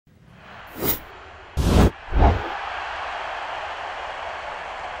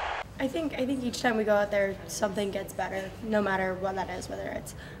think each time we go out there, something gets better, no matter what that is, whether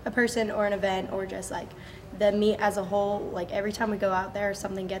it's a person or an event or just like the meet as a whole. Like every time we go out there,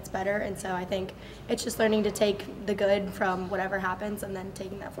 something gets better, and so I think it's just learning to take the good from whatever happens and then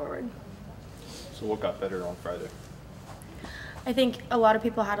taking that forward. So what got better on Friday? I think a lot of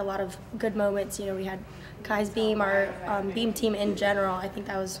people had a lot of good moments. You know, we had Kai's beam, our beam team in general. I think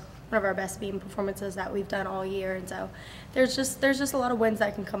that was one of our best beam performances that we've done all year, and so there's just a lot of wins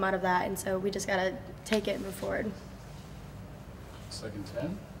that can come out of that, and so we just gotta take it and move forward. Second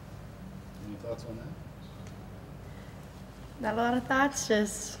 10. Any thoughts on that? Not a lot of thoughts,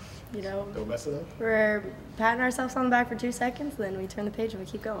 just, you know, Don't mess it up. we're patting ourselves on the back for 2 seconds, then we turn the page and we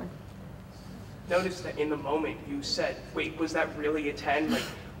keep going. Noticed that in the moment you said, "Wait, was that really a 10?" Like,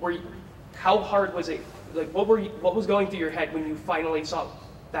 how hard was it? Like, what was going through your head when you finally saw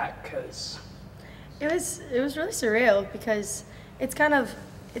that? Because it was really surreal because it's kind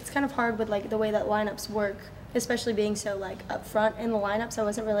of hard with like the way that lineups work, especially being so like up front in the lineups. I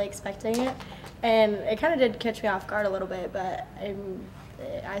wasn't really expecting it, and it kind of did catch me off guard a little bit. But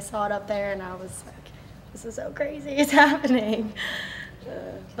I saw it up there, and I was like, "This is so crazy! It's happening."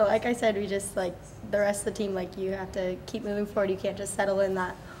 But like I said, we just like the rest of the team. Like you have to keep moving forward. You can't just settle in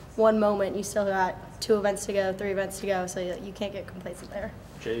that one moment. You still got 2 events to go, 3 events to go, so you can't get complacent there.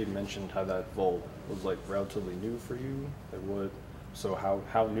 Jay mentioned how that vault was like relatively new for you. So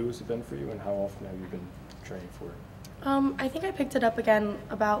how new has it been for you, and how often have you been training for it? I think I picked it up again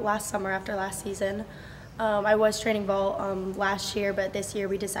about last summer after last season. I was training vault last year, but this year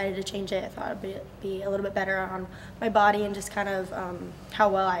we decided to change it. I thought it would be a little bit better on my body and just kind of how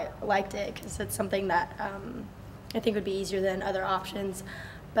well I liked it, because it's something that I think would be easier than other options.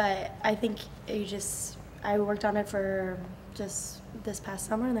 But I think I worked on it for just this past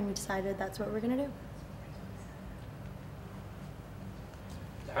summer, and then we decided that's what we're going to do.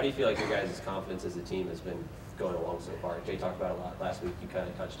 How do you feel like your guys' confidence as a team has been going along so far? Jay talked about it a lot last week. You kind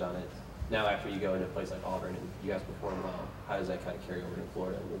of touched on it. Now after you go into a place like Auburn and you guys perform well, how does that kind of carry over to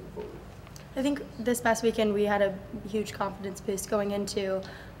Florida and moving forward? I think this past weekend we had a huge confidence boost going into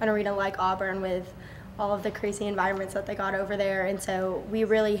an arena like Auburn with all of the crazy environments that they got over there, and so we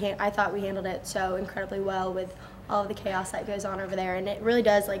really I thought we handled it so incredibly well with all of the chaos that goes on over there, and it really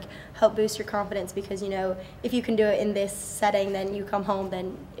does like help boost your confidence, because you know if you can do it in this setting, then you come home,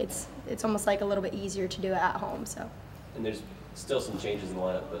 then it's almost like a little bit easier to do it at home. So. And there's still some changes in the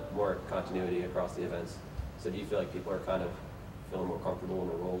lineup, but more continuity across the events. So do you feel like people are kind of feeling more comfortable in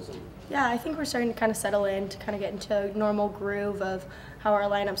their roles? Yeah, I think we're starting to kind of settle in, to kind of get into a normal groove of how our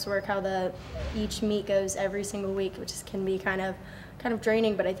lineups work, how each meet goes every single week, which can be kind of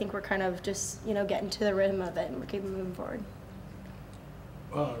draining, but I think we're kind of just, you know, getting to the rhythm of it, and we're keeping moving forward.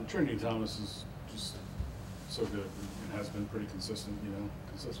 Trinity Thomas is just so good and has been pretty consistent,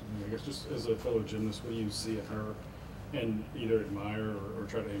 consistently. I guess just as a fellow gymnast, what do you see in her and either admire or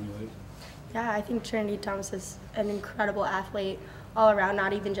try to emulate? Yeah, I think Trinity Thomas is an incredible athlete all around,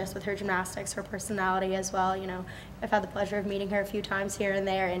 not even just with her gymnastics, her personality as well. You know, I've had the pleasure of meeting her a few times here and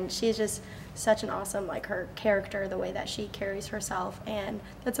there, and she's just such an awesome, like her character, the way that she carries herself, and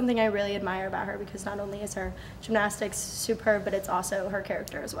that's something I really admire about her, because not only is her gymnastics superb, but it's also her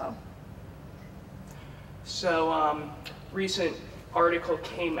character as well. So, recent article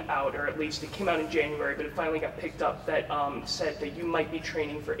came out, or at least it came out in January, but it finally got picked up, that said that you might be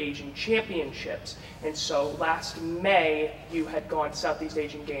training for Asian Championships. And so last May, you had gone to Southeast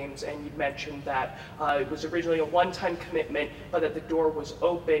Asian Games, and you mentioned that it was originally a one-time commitment, but that the door was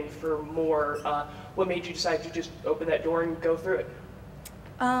open for more. What made you decide to just open that door and go through it?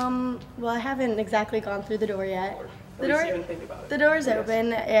 Well, I haven't exactly gone through the door yet. The door's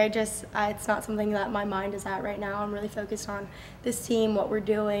open. It's not something that my mind is at right now. I'm really focused on this team, what we're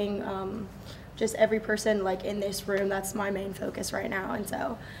doing, just every person like in this room. That's my main focus right now. And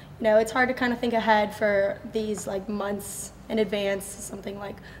so, you know, it's hard to kind of think ahead for these like months in advance, something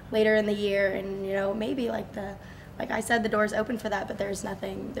like later in the year, and you know, maybe like I said, the door's open for that, but there's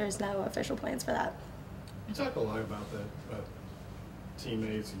no official plans for that. You talk a lot about that, about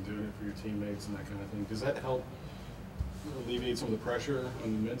teammates and doing it for your teammates and that kind of thing. Does that help alleviate some of the pressure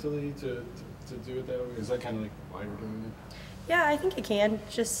on you mentally to do it that way? Is that kind of like why you're doing it? Yeah, I think it can,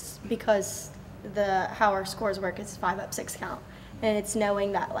 just because how our scores work is 5-up, 6 count, and it's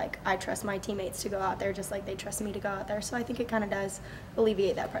knowing that like I trust my teammates to go out there just like they trust me to go out there. So I think it kind of does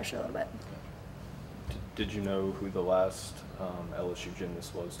alleviate that pressure a little bit. Did you know who the last LSU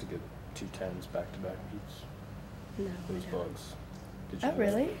gymnast was to get 2 10s back-to-back meets? No. Those bugs. Did you Oh, know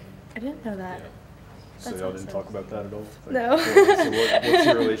really? that? I didn't know that. Yeah. So That's y'all didn't awesome. talk about that at all? No. So what's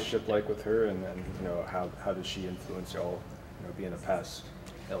your relationship like with her, and you know, how does she influence y'all, you know, being a past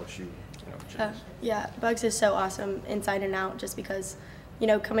LSU change? Yeah, Bugs is so awesome inside and out just because,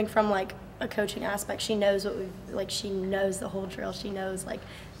 coming from like a coaching aspect, she knows she knows the whole drill. She knows like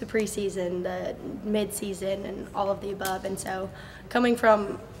the preseason, the mid-season, and all of the above. And so coming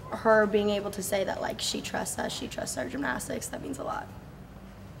from her being able to say that like she trusts us, she trusts our gymnastics, that means a lot.